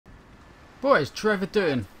What is Trevor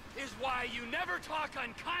doing? Is why you never talk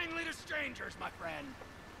unkindly to strangers, my friend.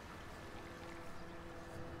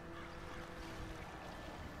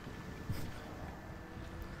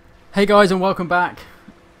 Hey guys, and welcome back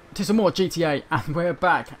to some more GTA, and we're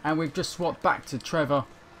back, and we've just swapped back to Trevor,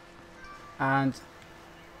 and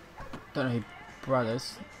don't know who Brad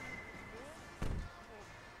is.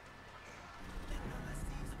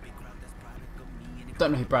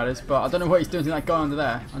 Don't know who Brad is, but I don't know what he's doing to that guy under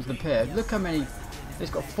there, under the pier. Look how many. He's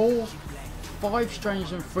got 5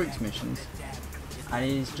 Strange and Fruits missions, and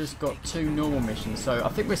he's just got 2 normal missions. So I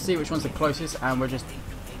think we'll see which one's the closest, and we'll just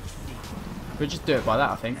do it by that,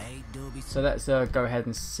 I think. So let's go ahead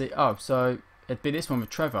and see. Oh, so it'd be this one with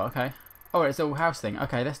Trevor. Okay. Oh, it's a little house thing.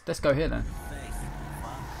 Okay, let's go here then.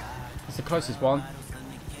 It's the closest one.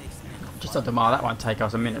 Just under a mile. That won't take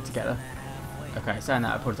us a minute to get there. Okay, saying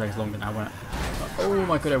that, it'll probably take us longer now, won't it? Oh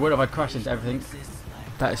my god, what if I crash into everything?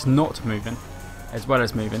 That is not moving, as well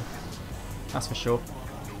as moving. That's for sure.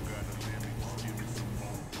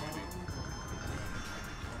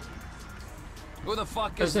 Who the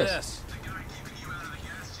fuck is this?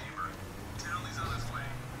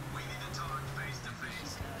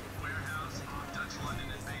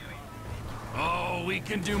 Oh, we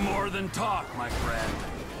can do more than talk, my friend.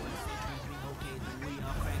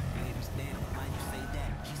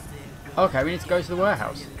 Okay, we need to go to the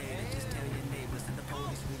warehouse.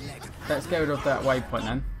 Let's get rid of that waypoint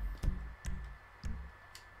then.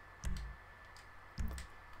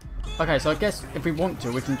 Okay, so I guess if we want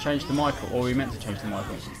to, we can change the Michael, or we meant to change the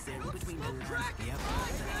Michael.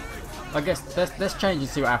 I guess let's change and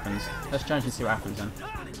see what happens. Let's change and see what happens then.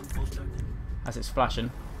 As it's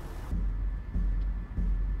flashing.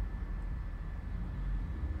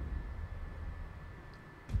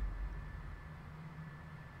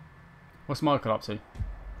 What's Michael up to? You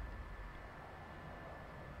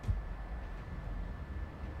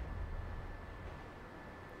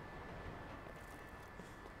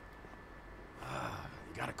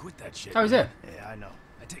gotta quit that shit. Oh, is it? Yeah, I know.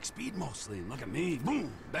 I take speed mostly, and look at me.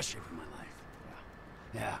 Boom! Best shape of my life.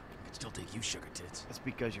 Yeah, I can still take you, sugar tits. That's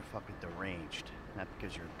because you're fucking deranged, not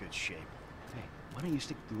because you're in good shape. Hey, why don't you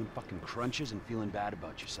stick to doing fucking crunches and feeling bad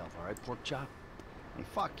about yourself, all right, pork chop? Hey,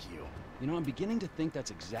 fuck you. You know, I'm beginning to think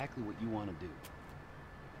that's exactly what you want to do.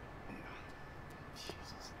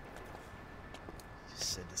 Jesus.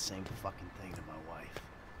 Just said the same fucking thing to my wife.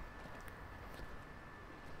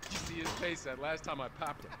 You see his face that last time I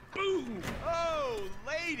popped him. Boom! Oh,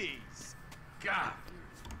 ladies! God,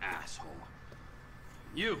 you asshole.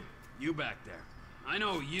 You back there. I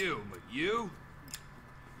know you, but you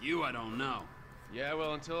I don't know. Yeah,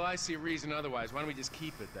 well, until I see reason otherwise, why don't we just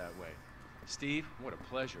keep it that way? Steve, what a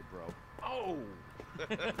pleasure, bro. Oh!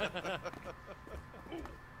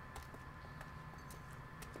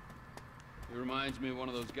 He reminds me of one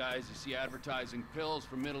of those guys you see advertising pills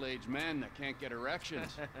for middle-aged men that can't get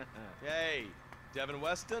erections. Hey, Devin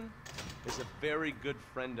Weston is a very good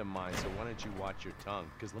friend of mine, so why don't you watch your tongue?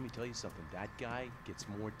 Because let me tell you something, that guy gets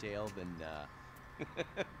more tail than,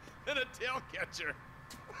 than a tail catcher.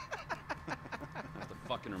 I have to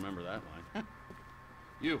fucking remember that line.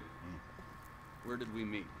 You, where did we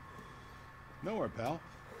meet? Nowhere, pal.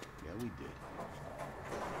 Yeah, we did.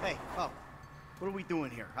 Hey, oh, what are we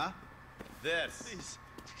doing here, huh? This. Please,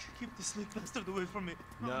 keep the sleep bastard away from me.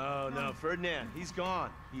 No, Ferdinand, he's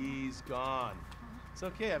gone. He's gone. It's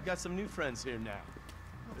okay, I've got some new friends here now.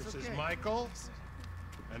 This is Michael,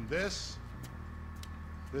 and this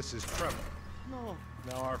is Trevor. No.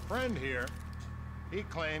 Now our friend here, he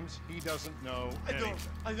claims he doesn't know anything.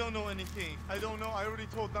 I don't know anything. I don't know. I already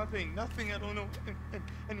told nothing. Nothing. I don't know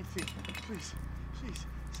anything. Please,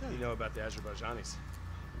 say. You know about the Azerbaijanis.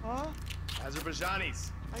 Huh?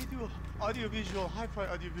 Azerbaijanis. I do audiovisual, hi-fi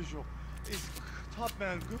audiovisual. It's top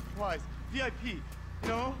man, good price, VIP. You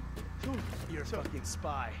know? You're a fucking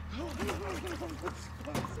spy.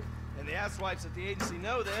 And the asswipes at the agency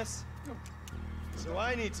know this. So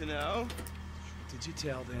I need to know, what did you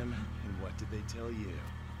tell them, and what did they tell you?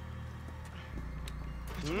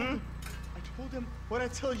 I told them what I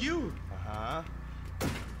tell you. Uh-huh.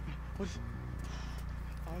 What is...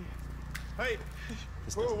 Hey!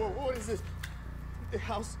 Whoa, what is this? The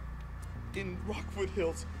house in Rockwood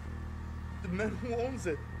Hills. The man who owns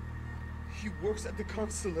it. He works at the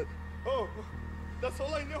consulate. Oh, that's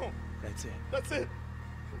all I know. That's it. That's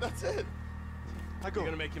it. I go. You're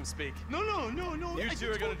gonna make him speak. No. You two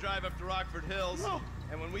are gonna drive up to Rockford Hills. No.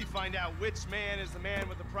 And when we find out which man is the man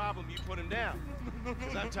with the problem, you put him down.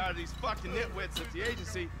 Because I'm tired of these fucking nitwits at the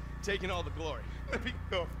agency taking all the glory. Let me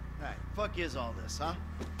go. Hey, fuck is all this, huh?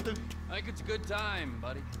 I think it's a good time,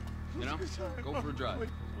 buddy. You know, go for a drive.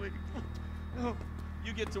 Wait.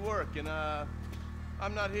 You get to work, and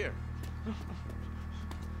I'm not here.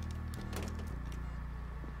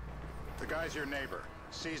 The guy's your neighbor.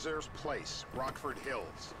 Caesar's Place, Rockford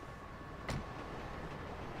Hills.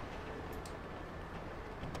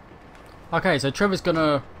 Okay, so Trevor's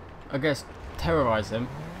gonna, I guess, terrorize him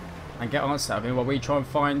and get answers out of him while we try and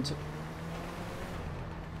find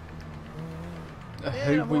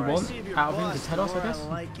who we want out of him to tell us, I guess.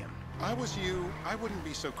 If I was you, I wouldn't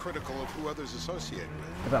be so critical of who others associate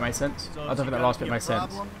with. If that makes sense. I don't think that last bit makes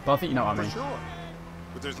sense. But I think you know what I mean. For sure.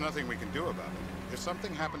 But there's nothing we can do about it. If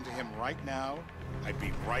something happened to him right now, I'd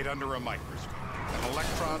be right under a microscope. An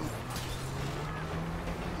electron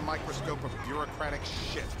microscope of bureaucratic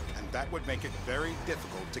shit. And that would make it very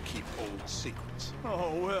difficult to keep old secrets.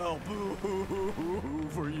 Oh, well, boo-hoo-hoo-hoo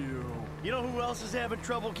for you. You know who else is having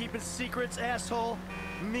trouble keeping secrets, asshole?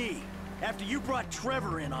 Me. After you brought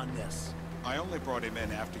Trevor in on this. I only brought him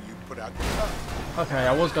in after you put out your... Okay,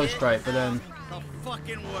 I was going straight, but then The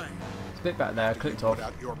fucking way. it's a bit back there, clicked off. Put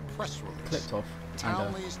out your press release. Clicked off. And,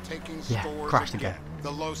 Townley's taking yeah, stores crashed again. again.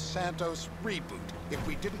 The Los Santos reboot. If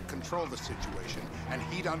we didn't control the situation and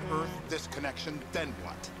he'd unearthed this connection, then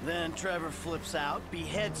what? Then Trevor flips out,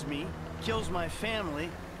 beheads me, kills my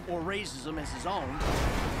family, or raises them as his own.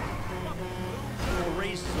 Or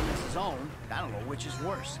raises them as his own. I don't know which is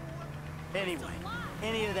worse. Anyway,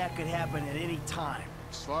 any of that could happen at any time.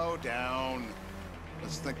 Slow down.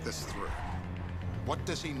 Let's think this through. What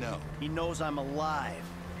does he know? He knows I'm alive.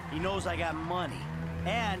 He knows I got money.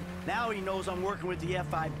 And now he knows I'm working with the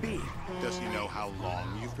FIB. Does he know how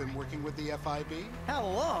long you've been working with the FIB? How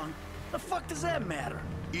long? The fuck does that matter?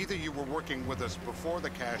 Either you were working with us before the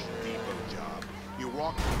Cash Depot job, you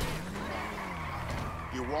walked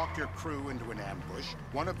your crew into an ambush,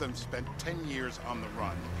 one of them spent 10 years on the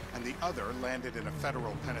run, and the other landed in a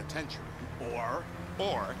federal penitentiary.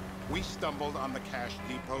 Or we stumbled on the Cash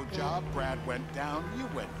Depot job, Brad went down, you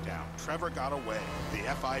went down. Trevor got away. The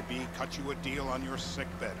FIB cut you a deal on your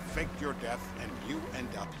sickbed, faked your death, and you end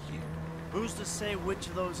up here. Who's to say which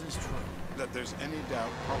of those is true? That there's any doubt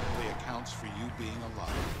probably accounts for you being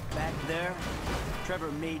alive. Back there,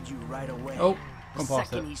 Trevor made you right away. Oh, the gone past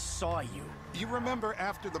second it. he saw you. You remember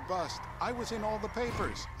after the bust, I was in all the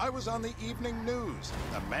papers. I was on the evening news.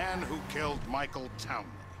 The man who killed Michael Townley.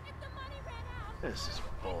 This is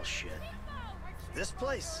bullshit. This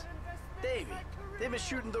place? Davey, they've been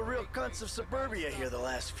shooting the real cunts of suburbia here the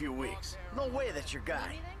last few weeks. No way that's your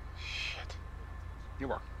guy. Shit.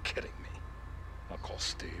 You are kidding me. I'll call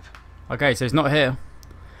Steve. Okay, so he's not here.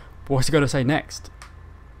 But what's he going to say next?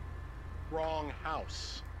 Wrong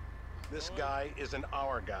house. This guy isn't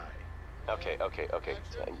our guy. Okay.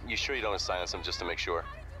 You sure you don't silence him just to make sure?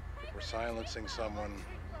 If we're silencing someone,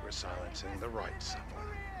 we're silencing the right someone.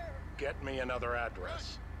 Get me another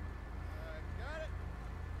address.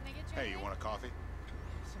 Hey, you want a coffee?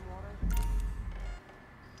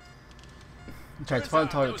 Okay, to find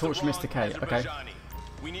the target, torture Mr. K. Okay.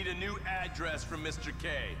 We need a new address from Mr.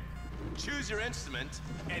 K. Choose your instrument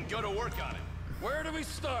and go to work on it. Where do we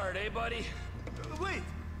start, eh, buddy? Wait!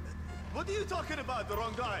 What are you talking about? The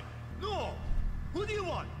wrong guy? No! Who do you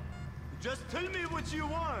want? Just tell me what you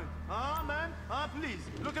want. Huh, man? Please,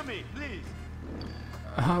 look at me, please.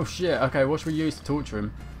 Oh shit, okay, what should we use to torture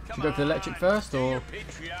him? Should we go for the electric first, or...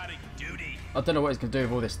 Patriotic duty. I don't know what he's going to do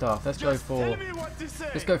with all this stuff. Let's go for... Tell me what to say.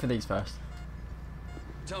 Let's go for these first.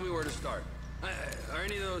 Tell me where to start. Are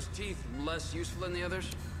any of those teeth less useful than the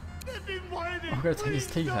others? I've been whining. I'm going to take his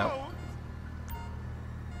Please teeth out.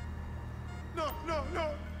 don't.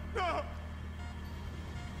 No.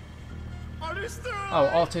 Are they still Oh,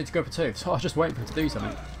 alive? R2 to go for 2. So I was just waiting for him to do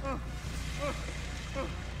something.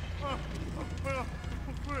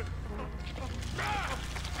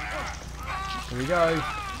 Here we go.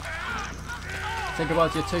 Say goodbye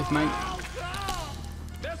to your tooth, mate.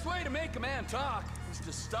 Best way to make a man talk is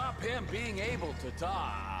to stop him being able to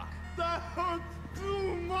talk. That hurts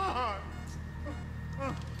too much.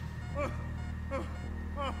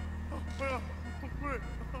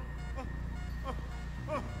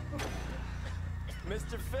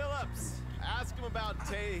 Mr. Phillips, ask him about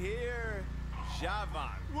Tahir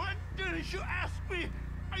Javan. What didn't you ask me?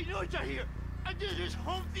 I know Tahir. I did his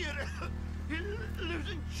home theater. He lives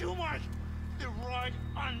in Chumash. They're right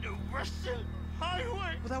on the Western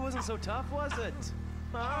Highway. Well, that wasn't so tough, was it?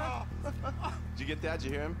 Huh? Did you get that? Did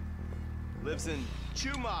you hear him? Lives in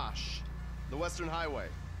Chumash, the Western Highway.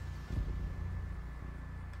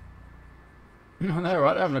 I know,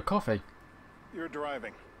 right? They're having a coffee. You're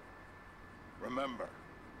driving. Remember,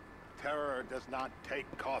 terror does not take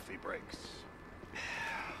coffee breaks.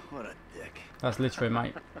 What a dick. That's literally,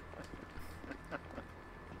 mate.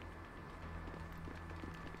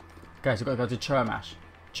 Okay, so we've got to go to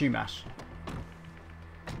Chumash.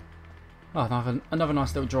 Oh, another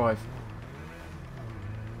nice little drive.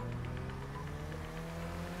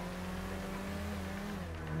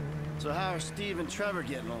 So how are Steve and Trevor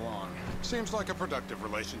getting along? Seems like a productive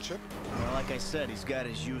relationship. Well, like I said, he's got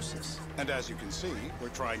his uses. And as you can see, we're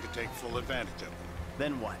trying to take full advantage of them.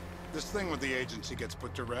 Then what? This thing with the agency gets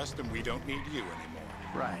put to rest and we don't need you anymore.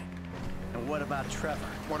 Right. And what about Trevor?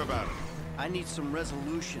 What about him? I need some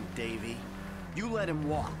resolution, Davey. You let him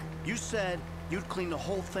walk. You said you'd clean the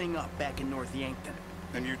whole thing up back in North Yankton.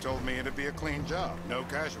 And you told me it'd be a clean job, no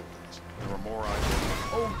casualties. There were more eyes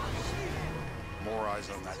more eyes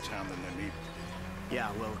on that town than there needed to be. Yeah,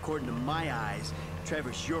 well, according to my eyes,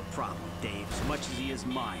 Trevor's your problem, Dave, as much as he is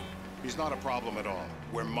mine. He's not a problem at all.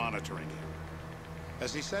 We're monitoring him.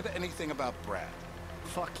 Has he said anything about Brad?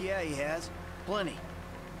 Fuck yeah, he has. Plenty.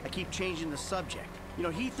 I keep changing the subject. You know,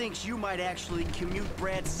 he thinks you might actually commute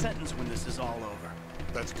Brad's sentence when this is all over.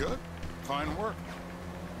 That's good. Fine work.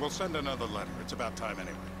 We'll send another letter. It's about time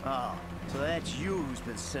anyway. Oh, so that's you who's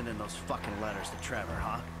been sending those fucking letters to Trevor,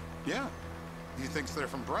 huh? Yeah. He thinks they're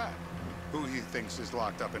from Brad, who he thinks is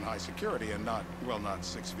locked up in high security and not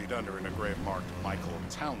 6 feet under in a grave marked Michael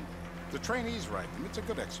Townley. The trainees write them. It's a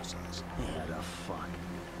good exercise. Yeah, the fun.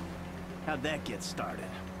 How'd that get started?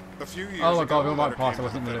 A few years Oh my God, ago, we might a letter pass, came I to the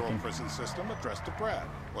wasn't federal looking. prison system addressed to Brad.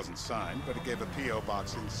 Wasn't signed, but it gave a P.O.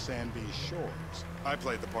 box in Sandy Shores. I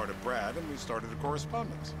played the part of Brad, and we started a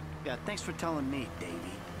correspondence. Yeah, thanks for telling me, Davey.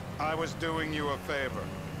 I was doing you a favor.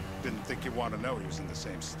 Didn't think you want to know he was in the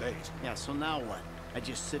same state. Yeah, so now what? I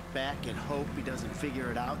just sit back and hope he doesn't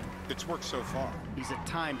figure it out? It's worked so far. He's a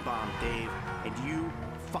time bomb, Dave, and you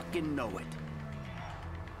fucking know it.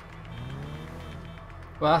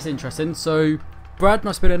 Well, that's interesting. So Brad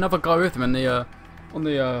must have been another guy with him in the on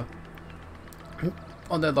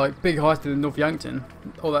the like big heist in North Yankton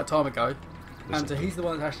all that time ago, and so he's the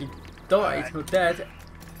one that actually died or dead.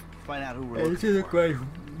 Find out who we're It's looking in a for. grave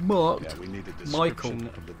marked Yeah, we need a Michael, description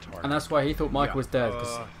of the target. and that's why he thought Michael was dead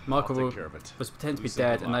because I'll Michael take care of it. was pretending to be We sent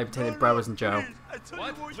dead, him and they up. pretended Brad was in jail.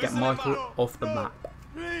 Get Michael off the map.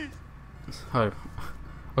 So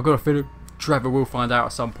I've got a feeling Trevor will find out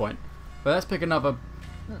at some point. But let's pick another.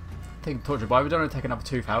 Take the torture by. We don't want to take another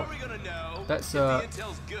tooth out. Let's let's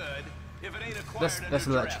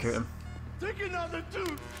electrocute him. Take another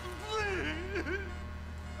tooth, please.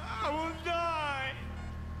 I will die.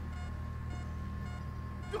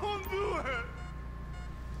 Don't do it.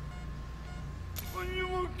 Or you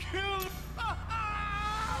will kill.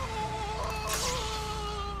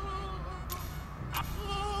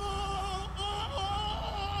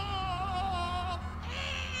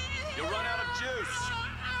 You'll run out of juice.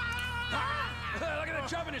 Look at the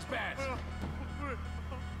chub in his pants.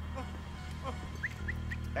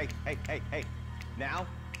 Hey. Now?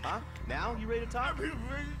 Huh? Now? You ready to talk? I've been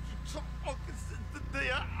ready to talk since the day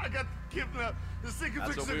I got kidnapped. The second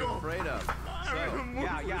That's weeks what we ago. were afraid of. So,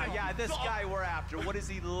 yeah, this guy we're after, what does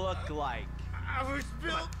he look like? I was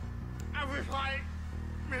built. I was like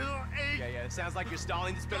middle-aged. Yeah, it sounds like you're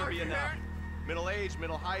stalling. This better be enough. Middle age,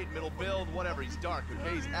 middle height, middle build, whatever. He's dark,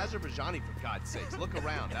 okay? He's Azerbaijani, for God's sakes. Look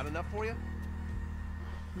around. That enough for you?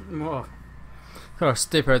 Oh, kind of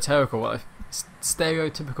stereotypical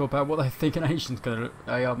about what they think an Asian's gonna look.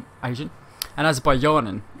 Asian, and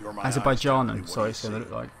Azerbaijanan. You're my eyes, Azerbaijanan. Charlie. What Sorry, do it's you gonna see?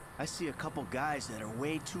 look like. I see a couple guys that are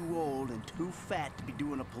way too old and too fat to be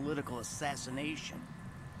doing a political assassination.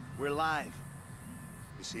 We're live.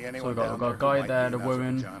 You see anyone got- down got a there guy who might there, be the an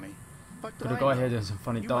woman. Azerbaijani? Fuck do Got a I guy know? here doing some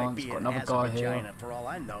funny You might dance. be Got an another guy here. Azerbaijana for all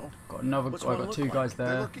I know. Got another. What's I one got look two like? guys They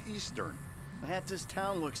there. look Eastern. Half this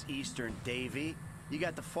town looks Eastern, Davy. You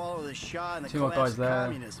got the fall of the Shah and the Two more collapse guys of there.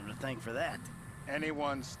 communism to thank for that.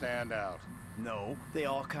 Anyone stand out? No, they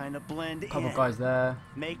all kind of blend Couple in. guys there.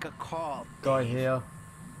 Make a call, Guy Dave. here.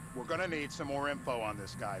 We're gonna need some more info on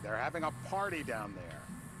this guy. They're having a party down there.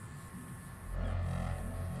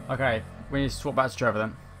 Okay, we need to swap back to Trevor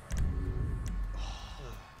then.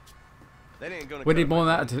 That ain't gonna We cut need it, more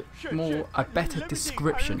my than friend. that. A better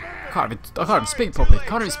description. I can't even speak properly.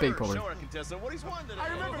 Can't even speak properly. Show our contestant what he's wanted. I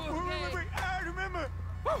remember. Wait. I remember.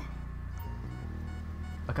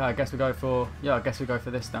 Okay, I guess we go for. Yeah, I guess we go for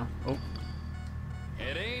this now. Oh,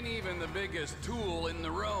 It ain't even the biggest tool in the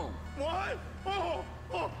room. What? Oh,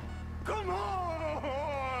 come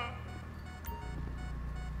on!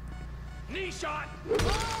 Knee shot.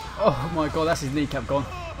 oh my God, that's his kneecap gone.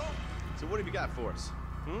 So what have you got for us?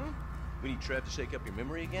 We need Trev to shake up your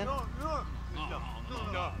memory again? No,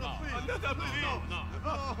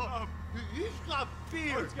 he's got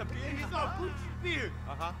fear. Oh, he's got fear? He's got good fear.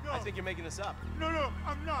 Uh-huh. No. I think you're making this up. No,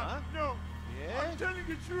 I'm not. Huh? No. Yeah? I'm telling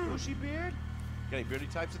the truth. Bushy beard? Got any beardy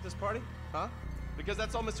types at this party? Huh? Because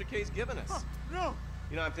that's all Mr. K's given us. No!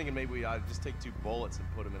 You know, I'm thinking maybe we ought to just take 2 bullets and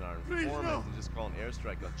put them in our Please, informant no. and just call an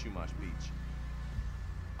airstrike on Chumash Beach.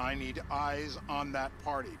 I need eyes on that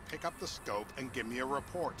party. Pick up the scope and give me a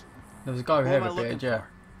report. There was a guy What here am I with a beard, looking yeah. for?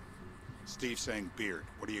 Steve saying beard.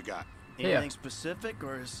 What do you got? Here. Anything specific,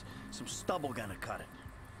 or is some stubble gonna cut it?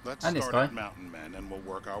 Let's And this start guy. at Mountain Men, and we'll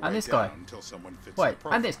work our And way this guy. down until someone fits Wait, the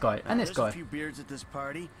profile. and this guy, and this There's guy. a few beards at this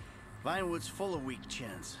party. Vinewood's full of weak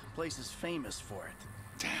chins. Place is famous for it.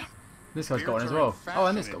 Damn. This guy's got one as Beards are well. in Oh,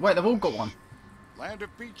 and this guy. fashion Wait, they've all got one. Land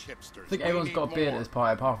of beach hipsters. I think We everyone's need got a beard more. at this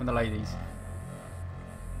party, apart from the ladies.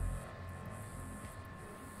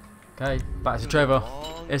 Okay, back to Trevor.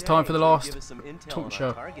 It's time for the last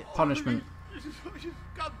torture punishment. He's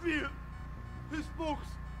got beard. He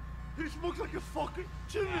smokes like a fucking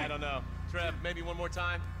chimney. I don't know. Trev, maybe one more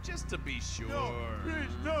time? Just to be sure. No, please,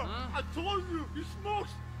 no. I told you, he smokes.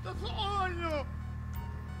 That's all I know.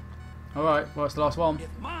 Alright, well, it's the last one.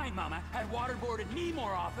 If my mama had waterboarded me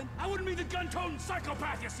more often, I wouldn't be the gun-toting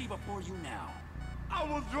psychopath you see before you now. I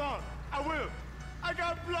was drunk. I will. I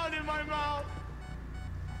got blood in my mouth.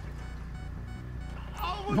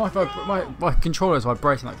 My controller's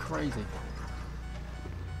vibrating like crazy.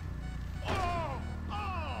 Oh,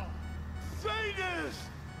 say this.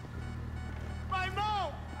 My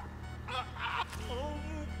mouth.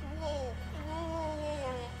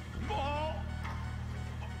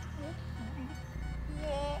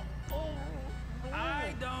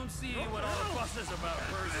 I don't see what all the fuss is about,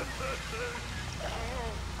 person.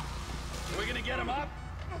 Are we gonna get him up?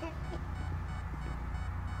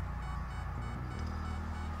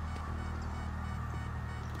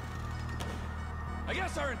 I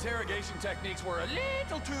guess our interrogation techniques were a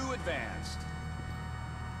little too advanced.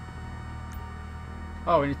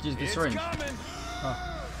 Oh, we need to use the It's syringe. coming.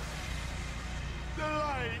 The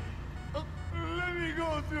light. Let me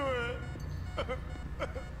go through it.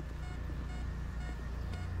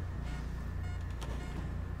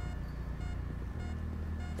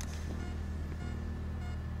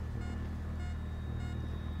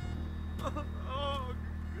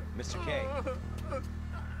 Mr. K.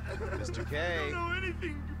 Mr. K. I don't know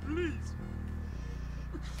anything, please.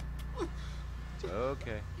 It's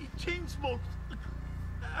okay. He chain smokes.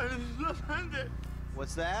 And he's left-handed.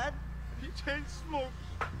 What's that? He chain smokes.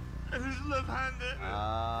 And he's left-handed.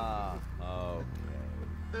 Ah,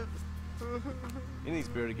 okay. Any of these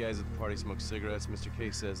bearded guys at the party smoke cigarettes. Mr.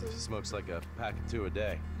 K says he smokes like a pack of 2 a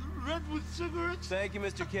day. Redwood cigarettes? Thank you,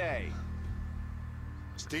 Mr. K.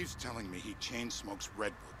 Steve's telling me he chain smokes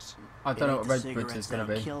redwoods. I don't know what It ain't the Redwoods cigarettes is going to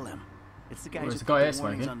that'll be. kill him. It's the guys Well, who it's the put guy the here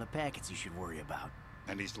warnings smoking. on the packets you should worry about.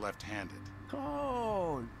 And he's left-handed.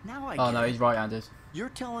 Oh, now I Oh get no, it. he's right-handed. You're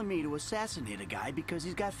telling me to assassinate a guy because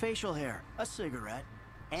he's got facial hair, a cigarette,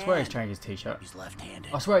 I and swear he's changed his t-shirt. he's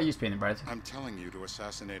left-handed. I swear it used to be in the bread. I'm telling you to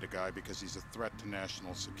assassinate a guy because he's a threat to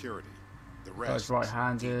national security. The Guy's rest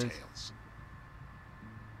right-handed. details.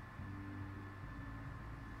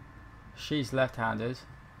 She's left-handed.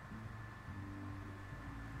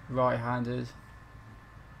 Right-handed.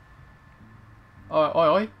 Oi, oi,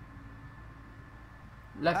 oi.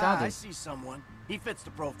 I Left-handed. see someone. He fits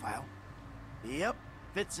the profile. Yep,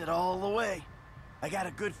 fits it all the way. I got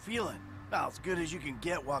a good feeling. Well, as good as you can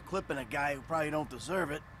get while clipping a guy who probably don't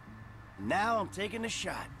deserve it. Now I'm taking a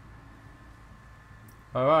shot.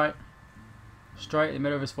 Alright. Straight in the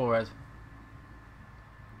middle of his forehead.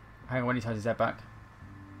 Hang on when he turns his head back.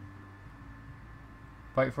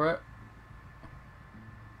 Wait for it.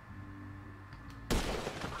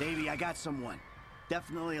 Davey, I got someone.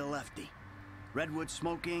 Definitely a lefty. Redwood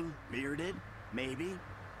smoking, bearded, maybe,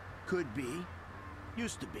 could be,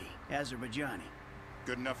 used to be, Azerbaijani.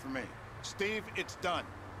 Good enough for me. Steve, it's done.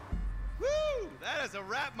 Woo! That is a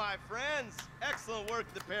wrap, my friends. Excellent work,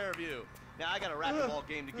 the pair of you. Now, I got a racquetball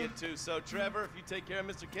game to get to, so Trevor, if you take care of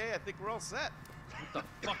Mr. K, I think we're all set. What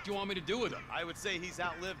the fuck do you want me to do with him? I would say he's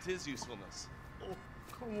outlived his usefulness. Oh,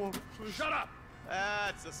 come on, please. Shut up!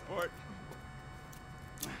 That's a sport.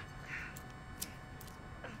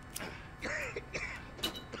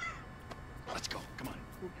 Let's go, come on.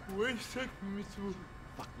 Where's taking me to?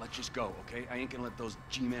 Fuck, let's just go, okay? I ain't gonna let those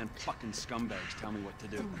G-Man fucking scumbags tell me what to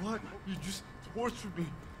do. What? You just tortured me.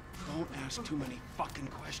 Don't ask too many fucking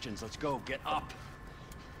questions. Let's go, get up.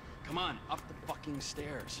 Come on, up the fucking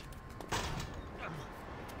stairs.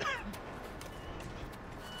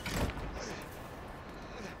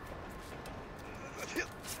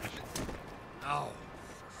 Oh,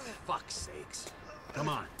 for fuck's sakes. Come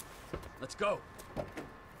on, let's go. All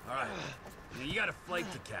right, now you got a flight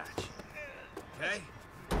to catch, okay?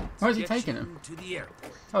 Where's he Get taking you him? to the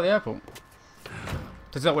airport. Oh, the airport.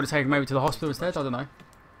 Does that want to take him maybe to the hospital instead? I don't know.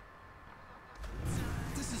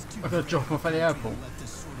 I'm gonna drop him off at the airport.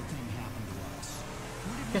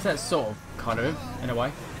 I guess that's sort of kind of him, in a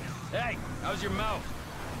way. Hey, how's your mouth?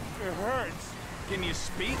 It hurts. Can you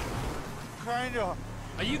speak? Kinda.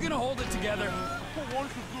 Are you gonna hold it together? I want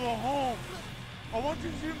to go home. I want to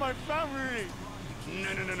see my family.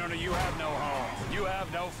 No, you have no home. You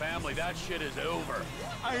have no family. That shit is over.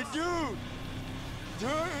 I do.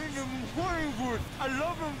 They're in the morning wood. I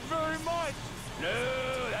love them very much.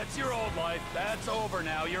 No, that's your old life. That's over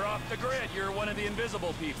now. You're off the grid. You're one of the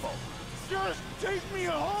invisible people. Just take me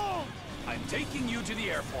home. I'm taking you to the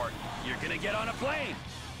airport. You're gonna get on a plane.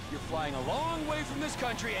 You're flying a long way from this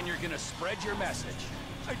country and you're gonna spread your message.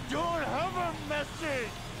 I don't have a message.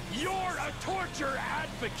 You're a torture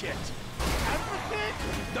advocate. Advocate?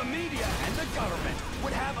 The media and the government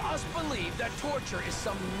would have us believe that torture is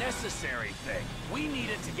some necessary thing. We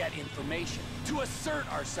needed to get information, to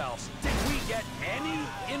assert ourselves. Did we get any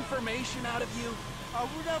information out of you? I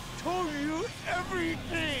would have told you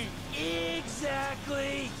everything.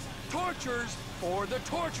 Exactly. Torture's for the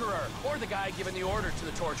torturer, or the guy giving the order to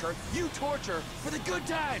the torturer. You torture for the good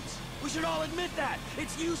times. We should all admit that.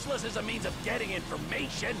 It's useless as a means of getting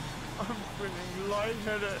information. I'm feeling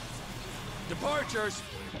lightheaded. Departures.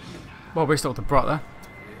 Well, we still the brother.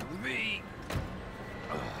 Me.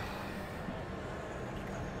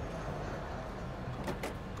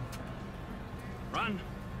 Run.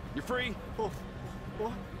 You're free. Oh,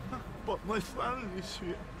 what? But my family's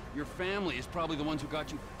here. Your family is probably the ones who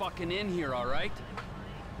got you fucking in here, all right?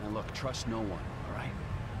 Now look, trust no one, all right?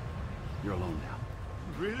 You're alone now.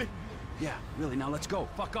 Really? Yeah, really. Now let's go.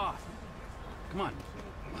 Fuck off. Come on.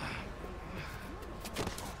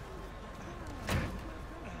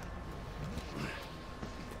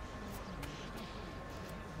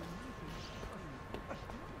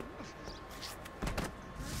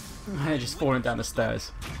 They're just falling down the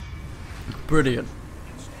stairs. Brilliant.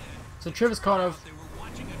 So Trevor's kind of,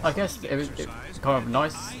 I guess it's kind of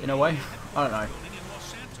nice in a way. I don't know.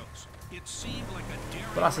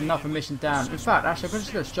 But that's enough of mission down. In fact, actually, I'm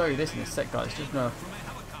just going to show you this in a sec, guys. Just going to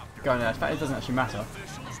go in there. In fact, it doesn't actually matter.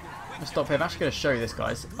 Let's stop here. I'm actually going to show you this,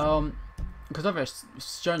 guys. Because I've not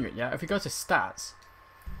shown you it yet. If we go to stats,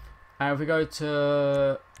 and if we go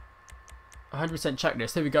to 100%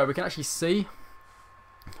 checklist, here we go. We can actually see,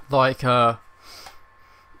 like, how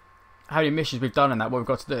many missions we've done and that, what we've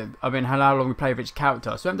got to do. I mean, how long we play with each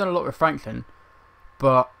character. So we haven't done a lot with Franklin,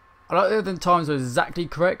 but I like the times are exactly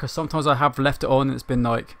correct, because sometimes I have left it on and it's been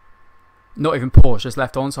like not even paused, just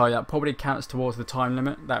left on. So that probably counts towards the time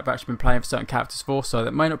limit that I've actually been playing for certain characters for. So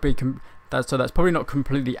that may not be that's probably not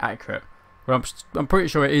completely accurate. But I'm pretty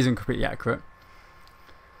sure it isn't completely accurate.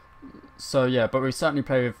 So yeah, but we certainly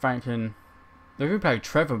play with Franklin. We've been playing with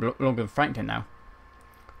Trevor longer than Franklin now,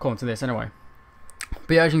 according to this anyway.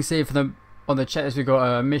 But yeah, as you can see on the checklist, we've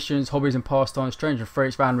got missions, hobbies and pastimes, strange and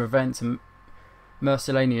freaks, random events, and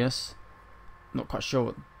miscellaneous. Not quite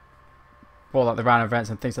sure what like the random events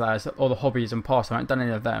and things like that. All the hobbies and pastimes. I haven't done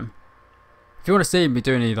any of them. If you want to see me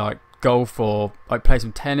do any like golf or like play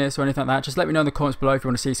some tennis or anything like that, just let me know in the comments below if you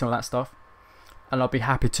want to see some of that stuff, and I'll be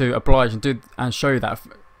happy to oblige and do and show you that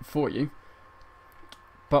for you.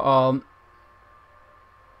 But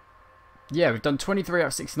yeah, we've done 23 out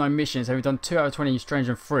of 69 missions, and we've done 2 out of 20 strange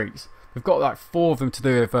and freaks. We've got like 4 of them to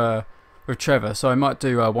do with Trevor, so I might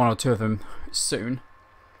do 1 or 2 of them soon.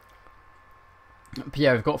 But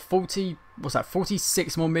yeah, we've got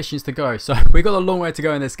 46 more missions to go, so we've got a long way to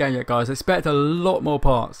go in this game yet, guys. Expect a lot more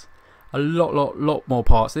parts, a lot more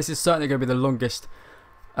parts. This is certainly going to be the longest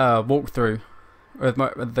walkthrough with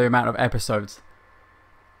the amount of episodes.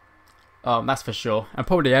 That's for sure, and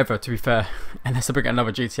probably ever, to be fair, unless I bring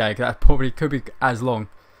another GTA, because that probably could be as long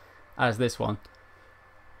as this one.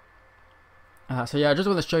 So yeah, I just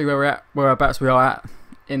want to show you whereabouts we are at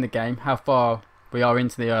in the game, how far we are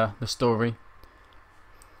into the story,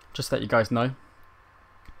 just to let you guys know.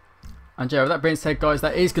 And yeah, with that being said, guys,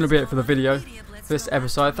 that is going to be it for the video for this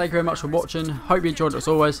episode. Thank you very much for watching. Hope you enjoyed it as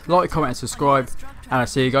always. Like, comment and subscribe, and I'll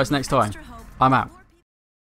see you guys next time. I'm out.